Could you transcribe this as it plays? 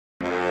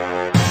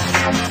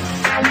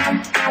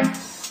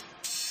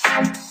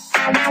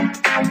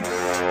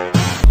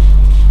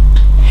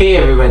Hey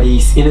everybody,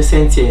 it's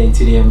Innocent here, and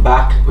today I'm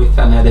back with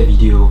another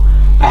video.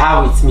 I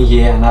have with me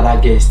here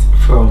another guest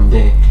from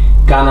the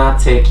Ghana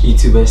Tech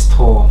YouTuber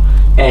store,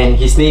 and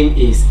his name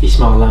is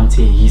Ismael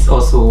Lamptey. He's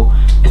also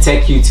a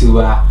tech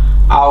YouTuber.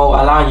 I'll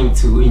allow him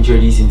to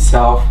introduce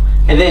himself,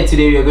 and then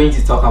today we are going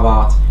to talk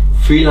about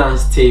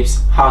freelance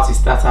tips, how to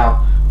start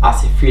up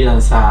as a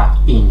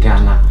freelancer in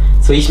Ghana.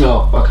 So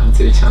Ishmael, welcome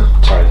to the channel.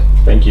 Alright,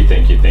 thank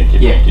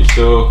you.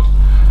 So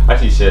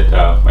as you said,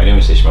 my name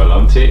is Ismael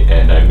Lamptey,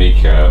 and I make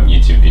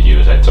YouTube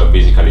videos. I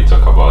basically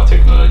talk about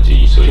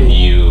technology, so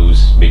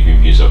news, make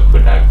reviews of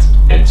products,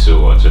 and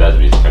so on. So that's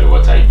basically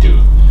what I do.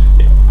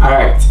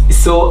 Alright,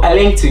 so a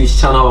link to his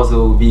channel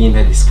also will be in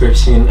the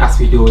description as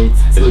we do it.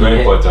 It's very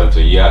important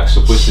to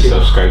supposed to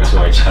subscribe to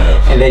my channel.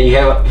 And then you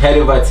head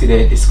over to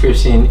the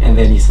description and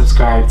then you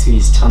subscribe to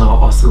his channel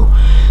also.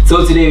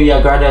 So today we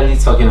are gradually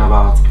talking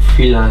about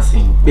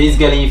freelancing.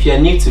 Basically, if you're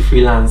new to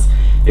freelance,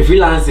 a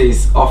freelance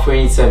is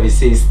offering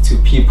services to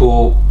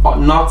people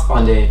not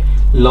on the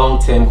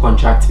long-term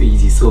contract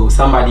basis. So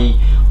somebody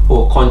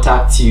will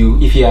contact you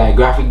if you are a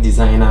graphic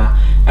designer,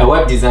 a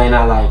web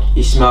designer like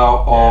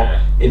Ishmael, or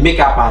a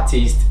makeup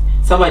artist.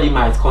 Somebody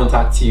might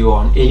contact you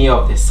on any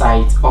of the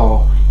sites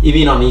or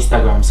even on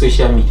Instagram,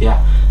 social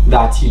media,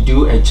 that you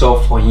do a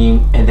job for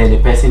him and then the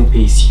person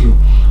pays you.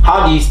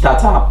 How do you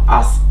start up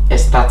as a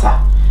starter?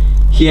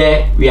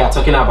 Here we are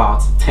talking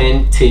about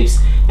 10 tips,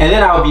 and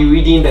then I'll be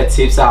reading the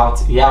tips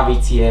out. We have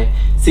it here.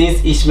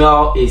 Since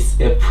Ishmael is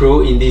a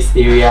pro in this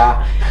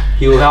area,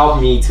 he will help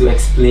me to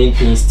explain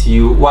things to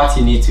you, what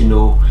you need to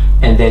know,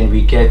 and then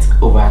we get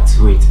over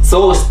to it.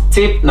 So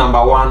tip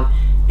number one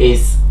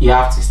is you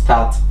have to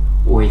start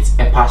with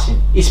a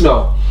passion.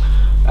 Ishmael,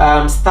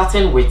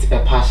 starting with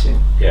a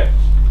passion. Yeah.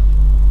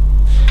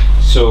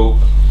 So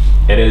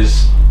it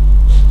is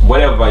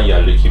whatever you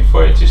are looking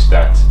for it to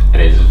start, it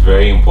is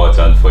very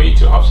important for you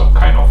to have some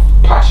kind of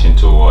passion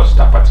towards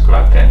that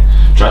particular thing.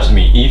 Trust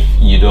me, if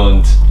you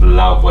don't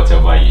love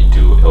whatever you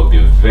do, it will be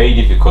very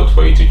difficult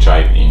for you to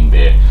thrive in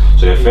there.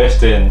 So the first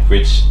thing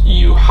which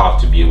you have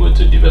to be able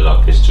to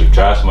develop is to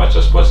try as much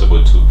as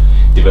possible to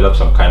develop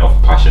some kind of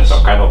passion,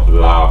 some kind of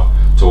love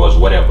towards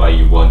whatever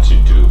you want to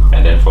do,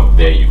 and then from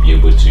there you'll be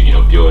able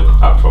to build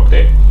up from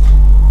there.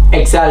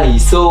 Exactly.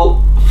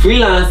 So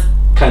freelance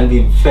can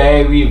be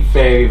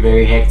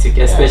very hectic,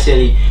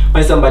 especially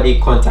when somebody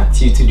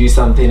contacts you to do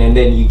something and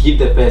then you give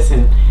the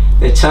person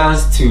the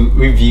chance to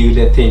review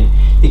the thing.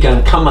 You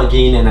can come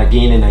again and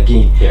again and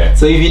again.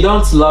 So if you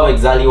don't love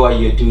exactly what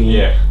you're doing,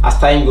 as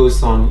time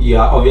goes on, you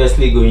are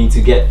obviously going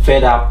to get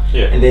fed up,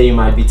 and then you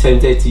might be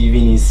tempted to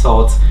even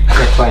insult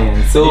the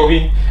client. So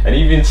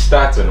even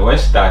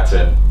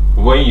starting,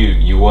 when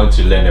you want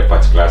to learn a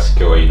particular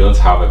skill, or you don't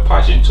have a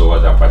passion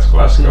towards that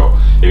particular skill,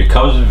 it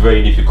becomes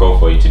very difficult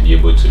for you to be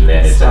able to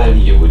learn it and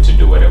be able to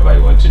do whatever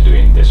you want to do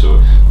in there.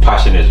 So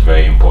passion is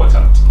very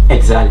important.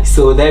 Exactly.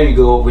 So there we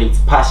go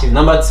with passion.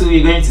 Number two,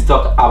 we're going to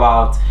talk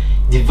about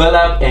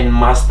develop and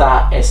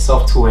master a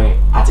software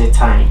at a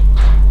time.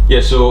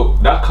 So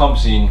that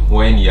comes in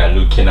when you are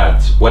looking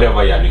at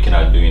whatever you are looking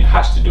at doing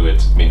has to do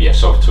with maybe a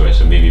software.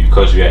 So maybe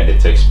because we are in the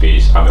tech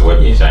space, I'm a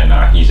web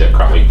designer, he's a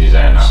graphic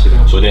designer.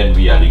 So then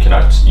we are looking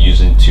at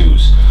using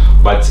tools.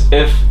 But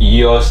if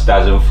yours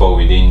doesn't fall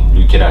within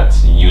looking at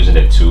using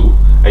a tool,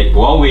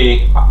 one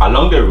way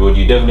along the road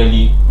you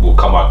definitely will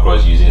come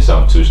across using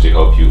some tools to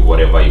help you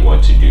whatever you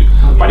want to do.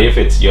 But if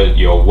it's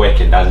your work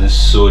and doesn't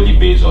solely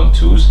based on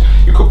tools,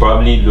 you could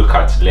probably look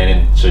at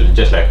learning. So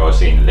just like I was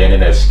saying,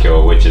 learning a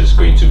skill which is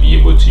going to be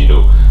able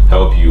to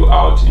help you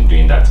out in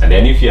doing that. And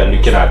then if you are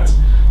looking at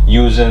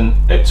using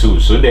a tool,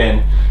 so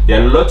then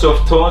there are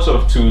tons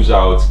of tools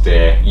out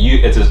there.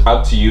 It is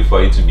up to you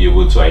for you to be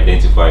able to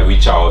identify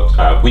which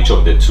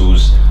of the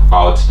tools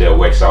out there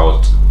works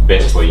out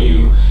best for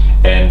you.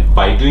 And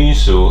by doing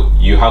so,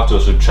 you have to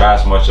also try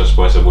as much as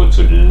possible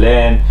to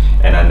learn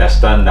and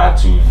understand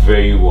that tool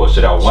very well, so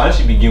that once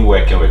you begin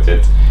working with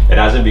it, it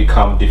doesn't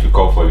become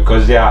difficult for you.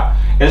 Because there are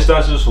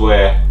instances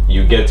where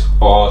you get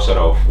all sort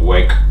of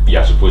work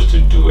you're supposed to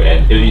do,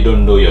 and if you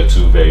don't know your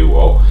tool very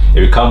well,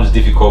 it becomes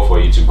difficult for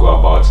you to go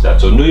about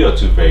that. So know your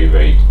tool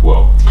very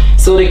well.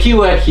 So the key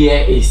word here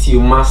is you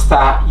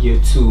master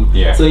your tool.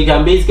 So you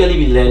can basically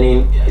be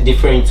learning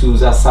different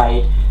tools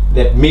aside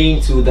the main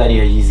tool that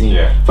you're using.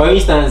 For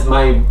instance,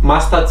 my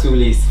master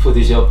tool is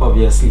Photoshop,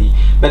 obviously,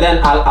 but then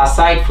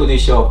aside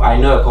Photoshop, I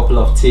know a couple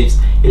of tips: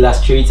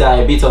 Illustrator,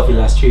 a bit of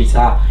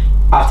Illustrator,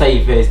 After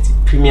Effects,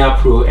 Premiere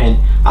Pro, and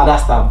other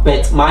stuff.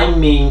 But my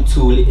main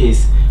tool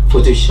is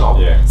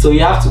Photoshop. So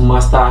you have to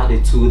master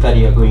the tool that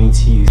you're going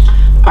to use.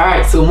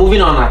 Alright, so moving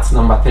on at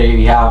number 3,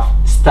 we have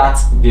start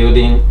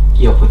building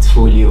your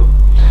portfolio.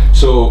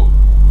 So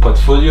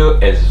portfolio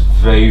is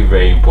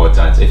very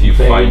important if you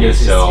find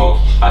yourself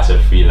as a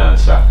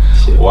freelancer.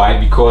 Why?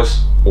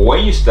 Because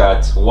when you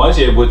start, once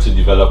you're able to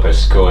develop a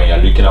skill and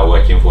you're looking at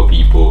working for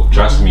people,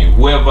 trust me,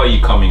 whoever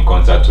you come in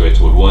contact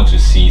with would want to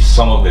see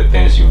some of the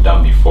things you've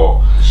done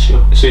before.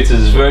 So it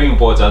is very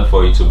important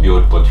for you to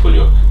build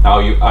portfolio. Now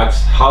you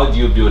ask, how do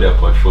you build a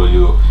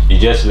portfolio? You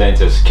just learned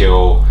a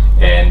skill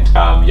and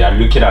you are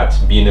looking at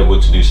being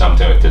able to do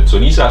something with it. So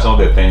these are some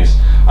of the things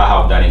I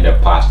have done in the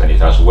past, and it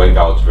has worked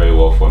out very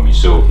well for me.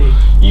 So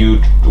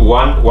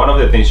one of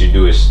the things you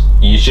do is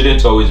you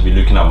shouldn't always be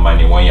looking at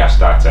money when you are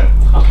starting.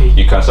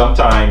 You can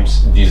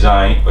sometimes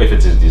design, or if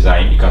it is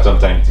design, you can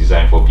sometimes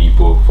design for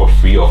people for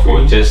free or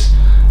for just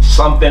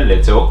something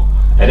little.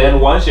 And then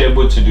once you're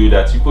able to do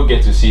that, people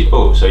get to see,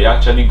 oh, so you're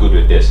actually good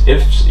with this.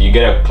 If you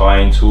get a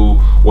client who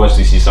wants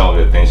to see some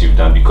of the things you've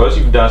done, because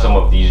you've done some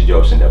of these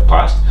jobs in the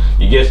past,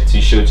 you get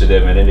to show to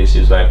them, and then they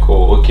say like,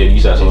 oh, okay,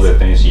 these are some of the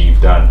things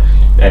you've done.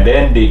 And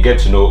then they get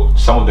to know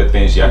some of the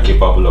things you are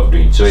capable of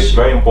doing. So it's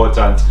very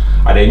important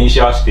at the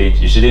initial stage.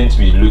 You shouldn't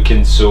be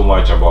looking so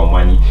much about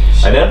money.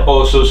 And then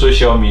also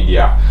social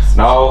media.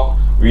 Now,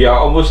 we are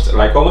almost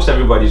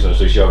everybody's on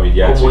social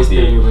media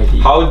today.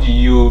 How do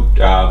you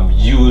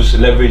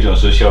leverage on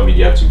social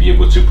media to be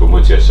able to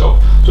promote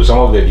yourself? So some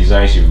of the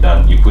designs you've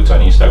done, you put on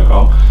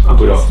Instagram, you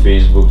put on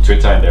Facebook,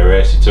 Twitter, and the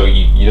rest. So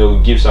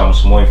you give some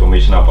small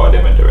information about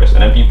them and the rest,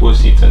 and then people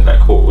see it and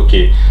like, oh,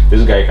 okay,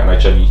 this guy can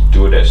actually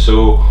do that.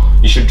 So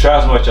you should try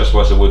as much as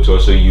possible to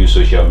also use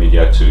social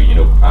media to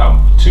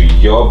to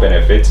your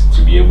benefit,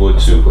 to be able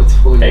to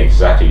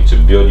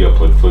to build your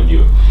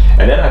portfolio.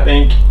 And then I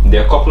think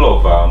there are a couple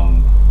of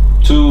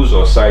tools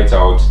or sites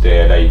out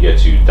there that you get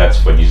to,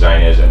 that's for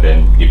designers, and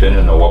then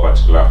depending on what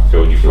particular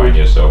field you find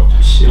yourself,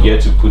 you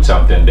get to put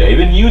something there.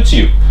 Even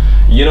YouTube,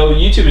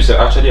 YouTube is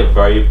actually a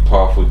very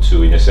powerful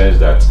tool in the sense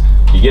that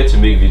you get to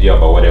make video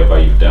about whatever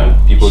you've done.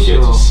 People get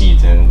to see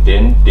it, and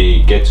then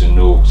they get to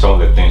know some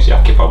of the things you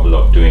are capable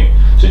of doing.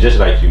 So just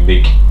like you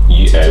make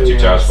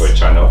tutorials for a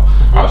channel,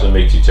 I also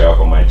make tutorials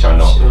for my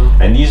channel,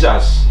 and these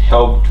has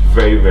helped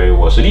very, very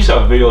well. So these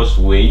are various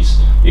ways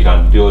you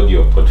can build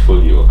your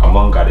portfolio,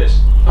 among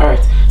others. All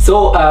right,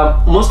 so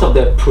most of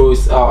the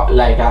pros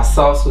like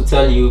ourselves will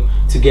tell you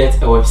to get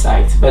a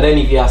website, but then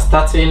if you are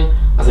starting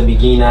as a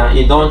beginner,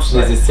 you don't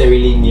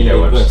necessarily need a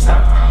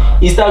website.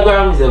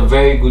 Instagram is a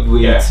very good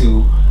way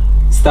to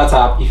start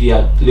up if you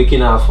are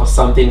looking out for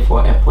something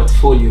for a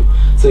portfolio.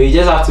 So you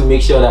just have to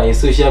make sure that your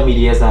social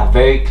medias are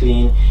very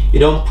clean. You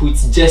don't put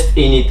just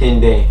anything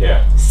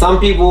there.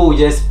 Some people will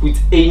just put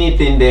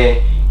anything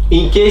there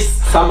in case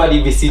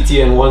somebody visits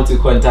you and want to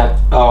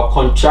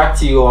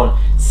contract you on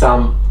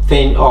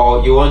something,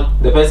 or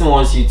the person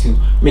wants you to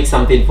make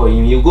something for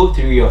him. You go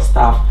through your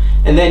stuff,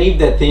 and then if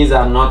the things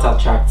are not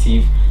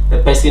attractive,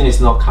 the person is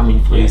not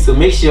coming for you. So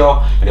make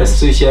sure the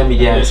social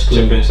media is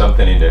clean. Chipping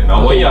something in there.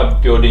 Now, when you are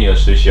building your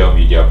social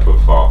media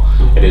profile,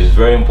 it is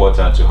very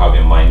important to have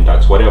in mind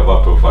that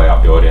whatever profile you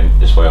are building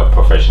is for your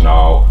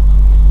professional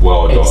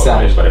world, or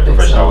it's for the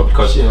professional world.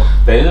 Because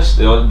there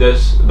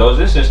was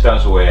this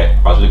instance where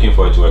I was looking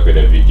forward to work with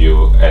a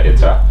video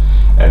editor,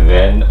 and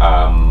then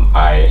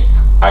I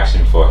asked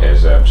him for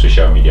his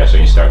social media, so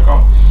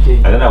Instagram,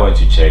 and then I went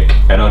to check,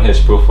 and on his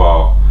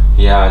profile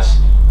he has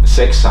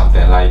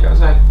something like, I was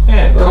like,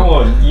 man, come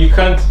on, you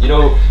can't,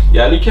 you're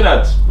looking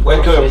at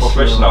working with a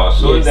professional,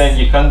 so then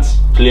you can't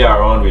play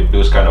around with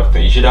those kind of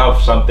things. You should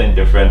have something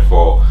different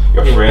for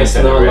your friends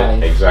and the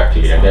rest.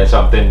 Exactly. And then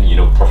something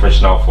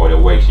professional for the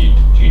work you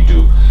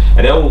do.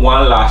 And then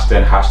one last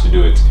thing has to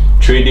do with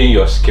trading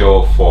your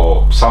skill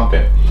for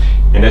something,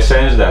 in the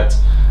sense that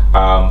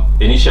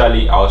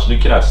initially I was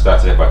looking at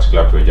starting a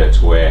particular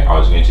project where I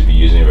was going to be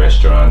using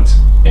restaurants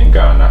in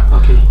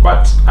Ghana,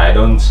 but I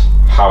don't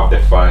have the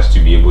funds to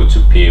be able to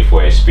pay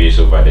for a space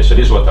over there. So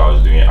this is what I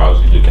was doing. I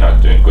was looking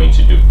at going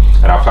to do,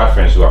 and I've had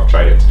friends who have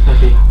tried it.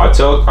 I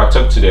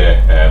talk to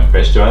the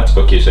restaurant.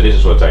 Okay, so this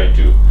is what I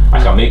do.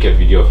 I can make a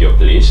video of your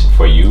place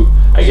for you.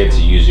 I get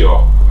to use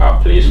your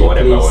place for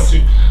whatever I want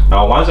to.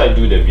 Now, once I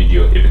do the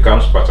video, it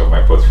becomes part of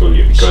my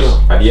portfolio, because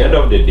at the end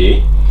of the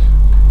day,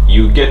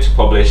 you get to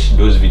publish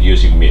those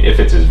videos you've made, if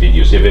it is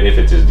videos, even if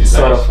it is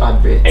design. Sort of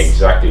adverts.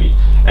 Exactly.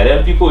 And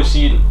then people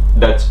see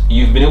that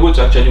you've been able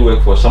to actually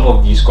work for some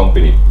of these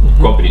company.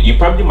 You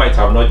probably might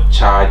have not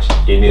charged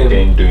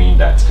anything doing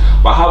that,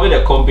 but having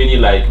a company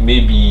like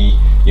maybe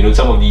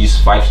some of these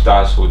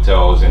 5-star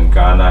hotels in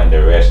Ghana and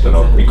the rest,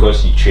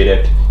 because you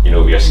traded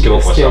your skill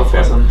for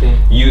something,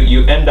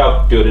 you end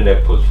up building a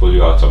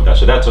portfolio out of that.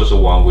 So that's also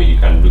one way you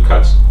can look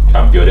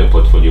at building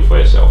portfolio for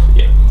yourself.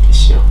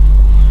 Sure.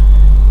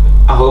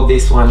 I hope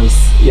this one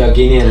you're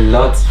gaining a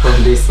lot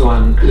from this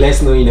one.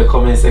 Let's know in the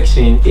comment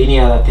section any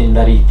other thing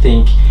that you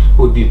think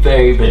would be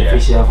very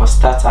beneficial for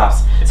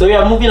startups. So we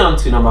are moving on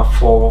to number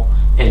 4,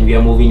 and we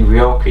are moving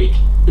real quick.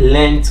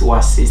 Learn to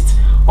assist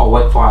or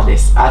work for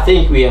others. I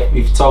think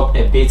we've talked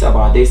a bit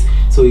about this,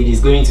 so it is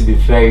going to be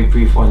very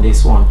brief on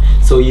this one.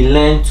 So you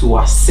learn to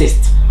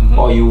assist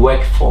or you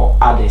work for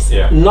others,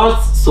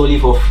 not solely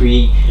for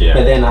free,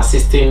 but then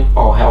assisting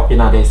or helping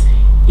others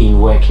in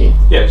working.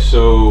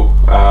 So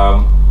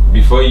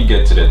before you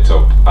get to the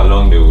top,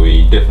 along the way,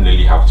 you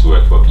definitely have to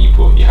work for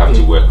people. You have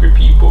to work with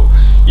people.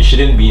 You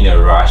shouldn't be in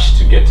a rush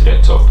to get to the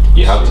top.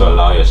 You have to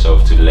allow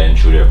yourself to learn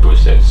through the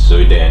process.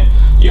 So then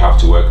you have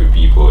to work with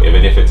people.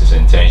 Even if it is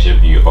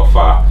internship, you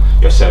offer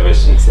your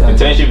service.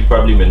 Internship, you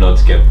probably may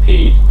not get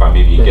paid, but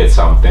maybe you get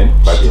something.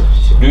 But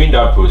during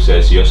that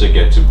process, you also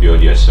get to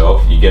build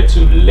yourself. You get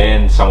to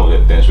learn some of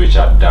the things which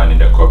are done in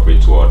the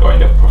corporate world or in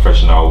the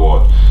professional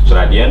world. So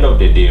at the end of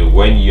the day,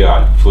 when you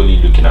are fully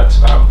looking at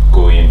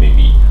going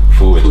maybe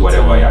full with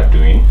whatever you are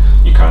doing,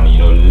 you can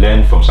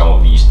learn from some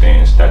of these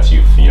things that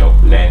you've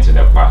learned in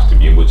the past to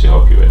be able to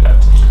help you with that.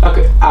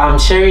 Okay, I'm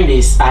sharing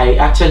this. I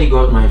actually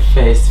got my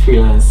first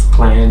freelance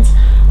client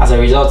as a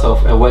result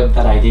of a work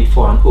that I did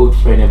for an old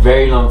friend a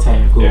very long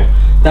time ago.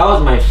 That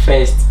was my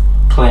first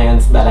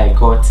client that I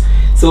got.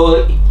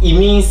 So it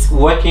means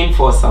working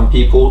for some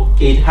people,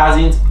 it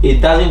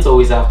doesn't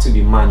always have to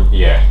be money.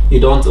 You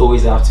don't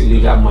always have to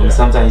look at money.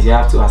 Sometimes you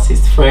have to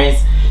assist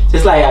friends.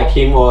 Just like I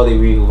came all the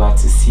way over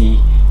to see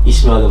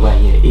Ishmael over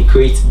here, it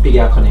creates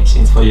bigger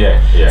connections for you.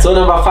 So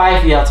number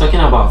 5, we are talking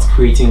about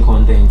creating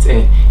content,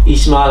 and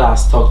Ishmael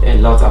has talked a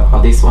lot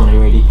about this one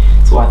already,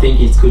 so I think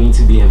it's going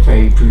to be a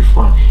very brief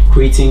one.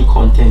 Creating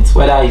content,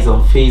 whether it's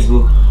on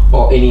Facebook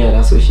or any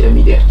other social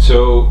media.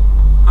 So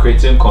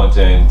creating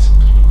content,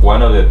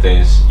 one of the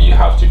things you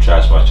have to try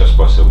as much as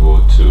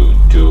possible to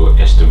do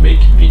is to make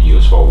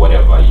videos for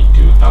whatever you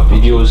do. Now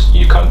videos,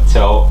 you can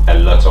tell a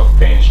lot of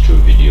things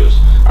through videos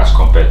as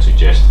compared to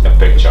just a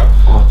picture.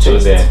 So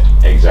then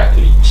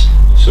exactly,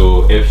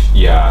 so if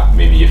you're a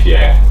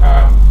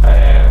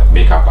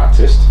makeup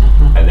artist,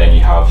 and then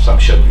you have some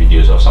short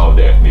videos of some of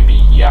the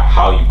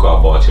how you go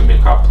about your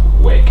makeup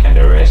work and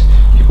the rest,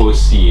 people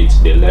see it,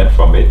 they learn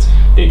from it,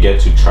 they get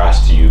to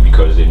trust you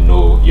because they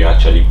know you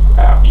actually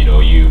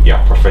you're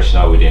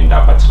professional within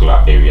that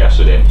particular area.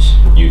 So then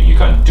you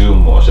can do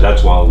more. So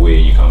that's one way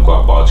you can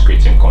go about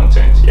creating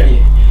content.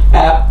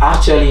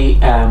 Actually,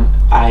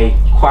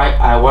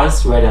 I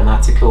once read an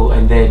article,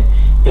 and then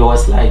it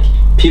was like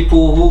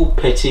people who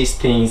purchase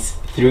things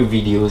through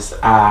videos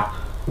are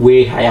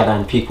way higher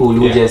than people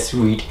who just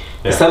read.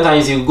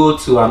 Sometimes you go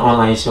to an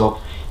online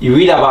shop, you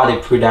read about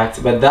the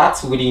product, but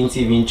that wouldn't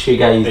even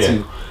trigger you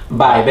to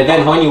buy. But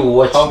then when you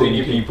watch, how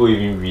many people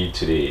even read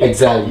today?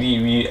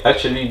 Exactly. We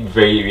actually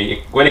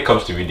when it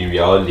comes to reading, we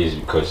are all lazy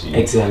because you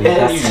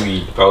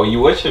read. But when you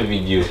watch a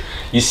video,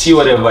 you see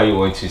whatever you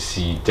want to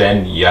see,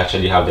 then you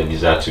actually have the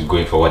desire to go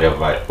in for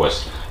whatever it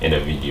was in a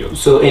video.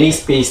 So any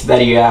space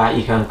that you are,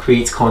 you can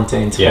create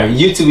content.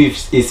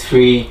 YouTube is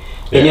free.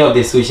 Any of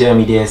the social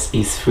medias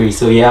is free,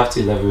 so you have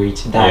to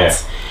leverage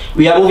that.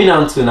 We are moving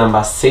on to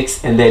number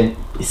 6, and then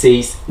it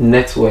says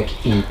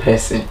network in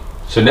person.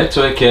 So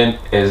networking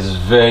is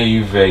very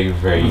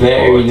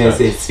important.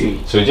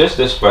 Necessary. So just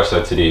this past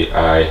Saturday,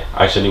 I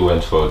actually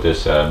went for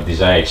this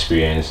design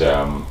experience,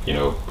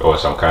 or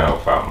some kind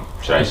of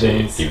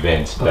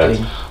event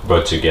that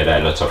brought together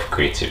a lot of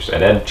creatives,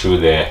 and then through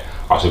there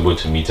I was able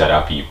to meet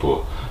other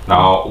people.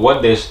 Now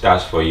what this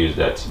does for you is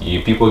that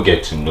people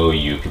get to know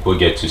you, people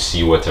get to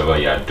see whatever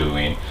you are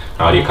doing.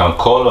 Now they can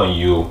call on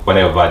you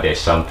whenever there's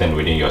something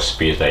within your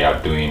space that you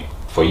are doing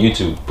for you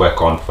to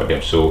work on for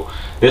them. So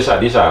these are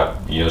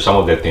some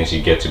of the things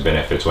you get to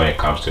benefit when it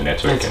comes to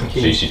networking. So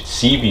you should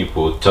see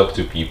people, talk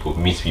to people,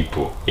 meet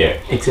people.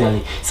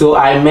 Exactly. So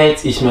I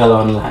met Ishmael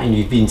online.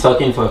 We've been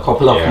talking for a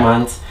couple of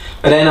months,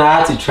 but then I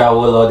had to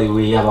travel all the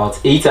way about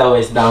 8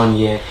 hours down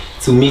here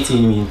to meet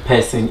him in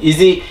person. It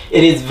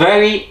is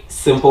very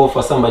simple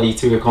for somebody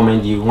to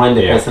recommend you when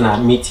the person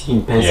I meet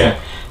in person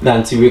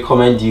than to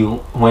recommend you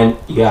when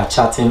you are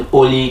chatting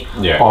only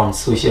on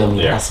social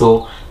media.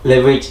 So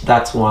leverage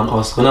that one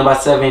also. Number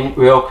 7,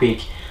 real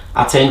quick,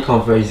 attend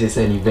conferences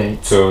and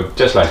events. So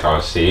just like I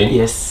was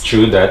saying,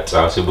 through that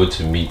I was able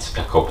to meet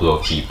a couple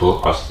of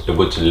people. I was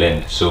able to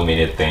learn so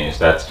many things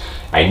that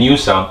I knew,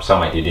 some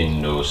I didn't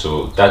know.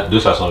 So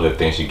those are some of the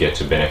things you get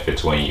to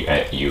benefit when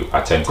you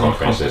attend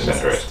conferences and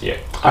the rest.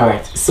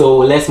 Alright, so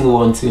let's move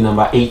on to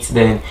number 8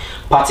 then.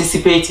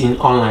 Participate in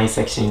online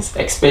sections,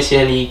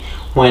 especially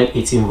when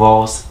it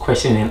involves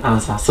question and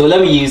answer. So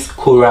let me use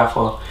Quora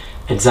for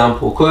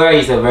example. Quora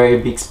is a very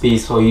big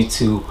space for you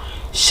to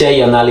share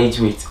your knowledge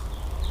with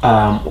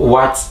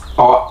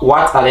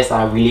what others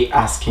are really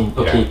asking.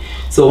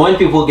 So when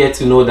people get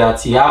to know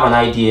that you have an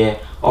idea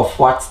of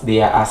what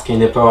they are asking,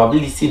 the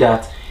probability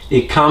that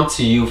they come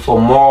to you for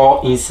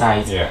more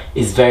insight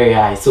is very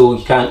high. So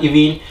you can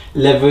even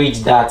leverage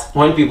that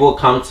when people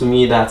come to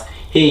me that,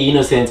 hey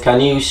Innocent,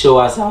 can you show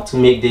us how to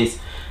make this?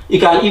 You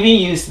can even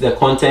use the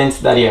content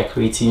that you are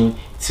creating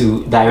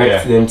to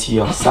direct them to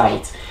your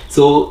site.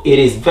 So it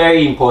is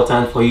very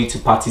important for you to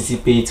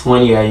participate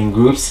when you are in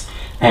groups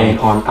and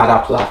on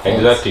other platforms.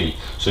 Exactly.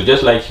 So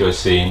just like you're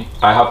saying,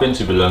 I happen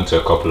to belong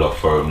to a couple of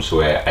forums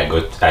where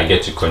I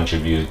get to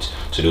contribute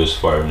to those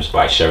forums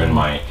by sharing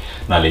my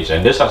knowledge,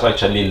 and this has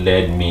actually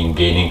led me in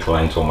gaining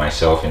clients for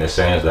myself, in the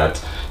sense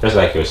that, just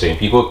like you're saying,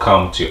 people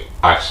come to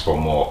ask for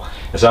more,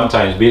 and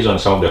sometimes based on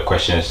some of the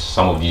questions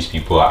some of these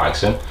people are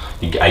asking,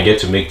 I get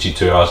to make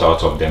tutorials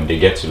out of them. They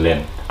get to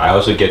learn. I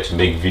also get to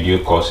make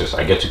video courses.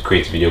 I get to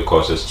create video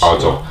courses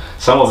out of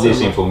some of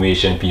this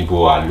information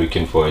people are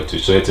looking for it to.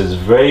 So it is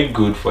very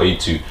good for you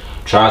to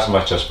try as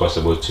much as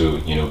possible to,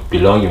 you know,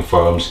 belong in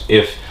forums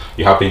if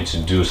you happen to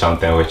do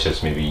something which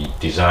is maybe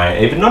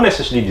design, even not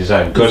necessarily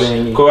design, because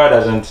Quora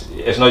doesn't,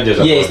 it's not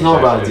just it's not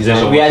about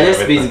design. We are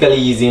just basically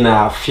using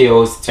our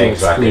fields to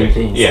explain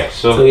things. Yeah,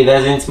 so it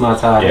doesn't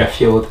matter the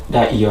field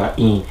that you are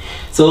in.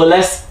 So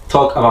let's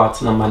talk about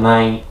number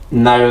 9,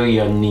 narrow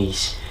your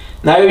niche.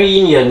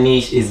 Narrowing your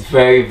niche is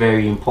very,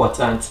 very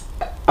important.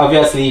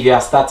 Obviously, if you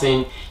are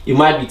starting, you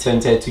might be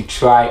tempted to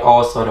try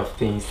all sort of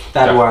things.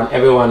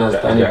 Everyone has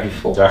done it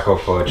before. Jack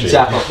of all trades.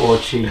 Jack of all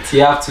trades.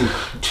 You have to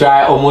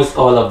try almost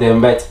all of them,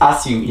 but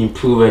as you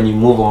improve and you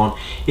move on,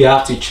 you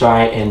have to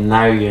try and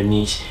narrow your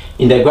niche.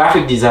 In the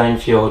graphic design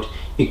field,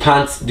 you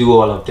can't do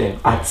all of them.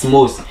 At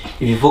most,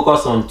 if you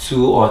focus on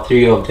 2 or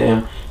 3 of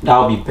them, that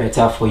will be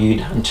better for you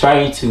than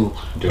trying to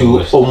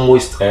do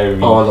almost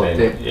all of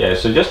them. Yeah,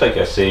 so just like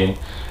you're saying,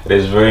 it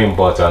is very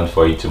important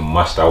for you to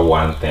master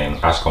one thing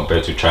as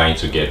compared to trying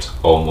to get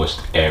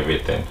almost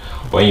everything.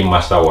 When you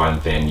master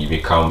one thing, you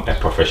become a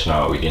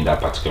professional within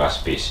that particular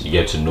space. You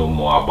get to know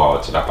more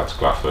about that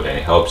particular field, and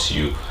it helps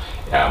you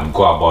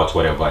go about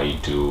whatever you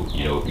do,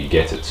 you know, you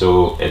get it.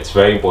 So it's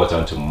very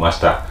important to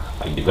master,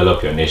 like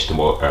develop your niche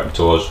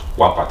towards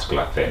one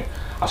particular thing,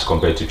 as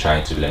compared to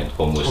trying to learn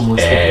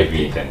almost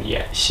everything.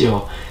 Yeah,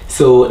 sure.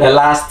 So the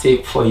last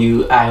tip for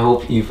you, I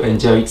hope you've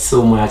enjoyed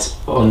so much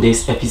on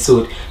this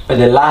episode, but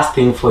the last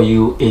thing for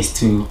you is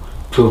to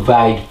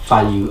provide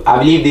value. I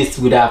believe this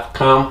would have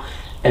come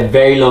a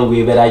very long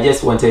way, but I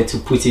just wanted to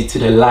put it to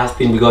the last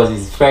thing because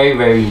it's very,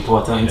 very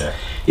important.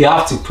 You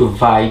have to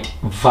provide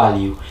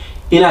value.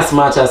 In as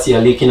much as you're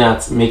looking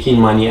at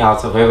making money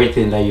out of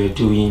everything that you're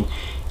doing,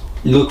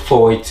 look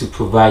forward to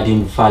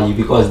providing value,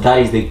 because that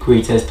is the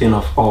greatest thing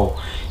of all.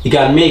 You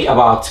can make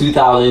about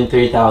 2,000,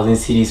 3,000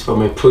 CDs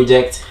from a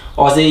project,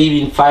 or say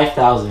even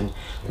 5,000,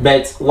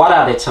 but what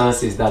are the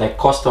chances that a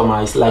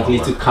customer is likely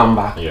to come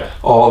back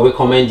or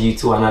recommend you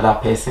to another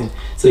person?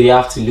 So you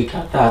have to look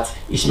at that.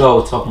 Ishmael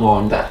will talk more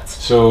on that.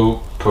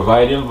 So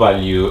providing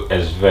value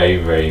is very,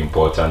 very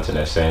important, in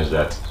a sense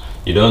that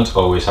you don't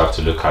always have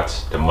to look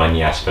at the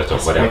money aspect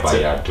of whatever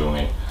you are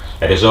doing.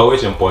 It is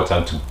always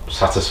important to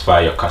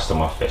satisfy your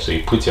customer first. So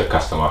you put your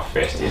customer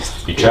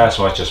first. You try as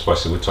much as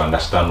possible to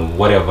understand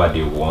whatever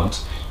they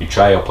want. You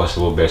try your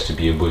possible best to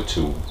be able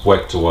to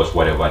work towards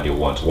whatever they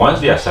want. Once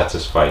they are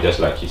satisfied, just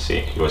like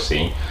you were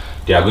saying,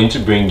 they are going to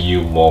bring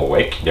you more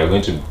work. They are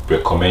going to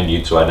recommend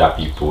you to other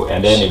people,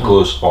 and then it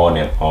goes on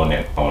and on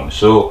and on.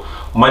 So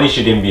money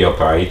shouldn't be your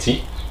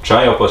priority.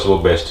 Try your possible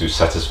best to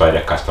satisfy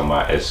the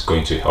customer. It's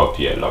going to help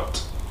you a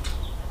lot.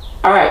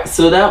 Alright,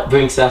 so that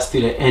brings us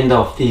to the end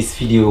of this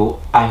video.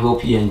 I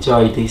hope you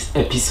enjoyed this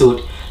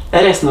episode.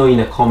 Let us know in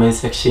the comment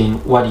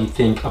section what you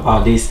think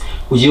about this.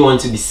 Would you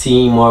want to be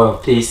seeing more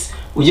of this?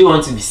 Would you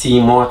want to be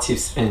seeing more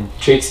tips and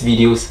tricks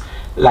videos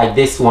like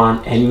this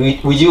one?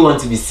 And would you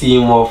want to be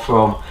seeing more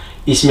from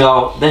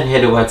Ishmael? Then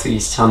head over to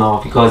his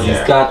channel, because he's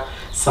got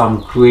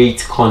some great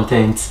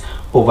content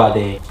over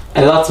there.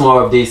 A lot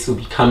more of this will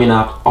be coming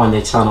up on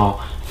the channel.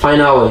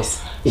 Final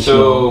words,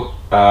 Ishmael.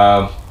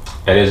 So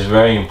it is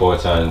very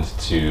important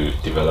to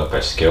develop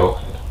a skill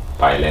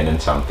by learning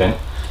something.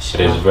 It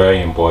is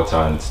very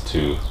important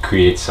to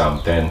create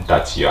something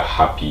that you're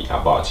happy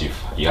about, if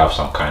you have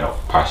some kind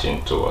of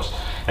passion towards.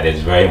 And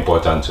it's very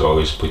important to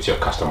always put your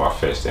customer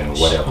first in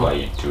whatever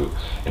you do,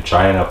 and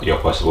trying up your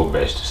possible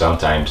best to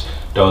sometimes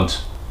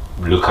don't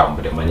look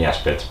at the money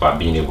aspect, but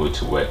being able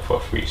to work for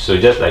free. So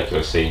just like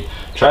you're saying,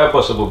 try your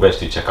possible best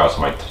to check out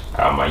my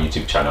my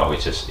YouTube channel,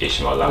 which is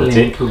Ismael Lamptey.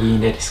 Link will be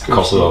in the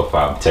description. Couple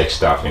of tech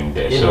stuff in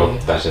there. So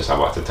that's just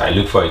about it. I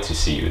look forward to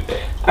see you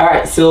there.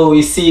 Alright, so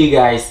we'll see you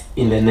guys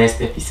in the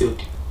next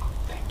episode.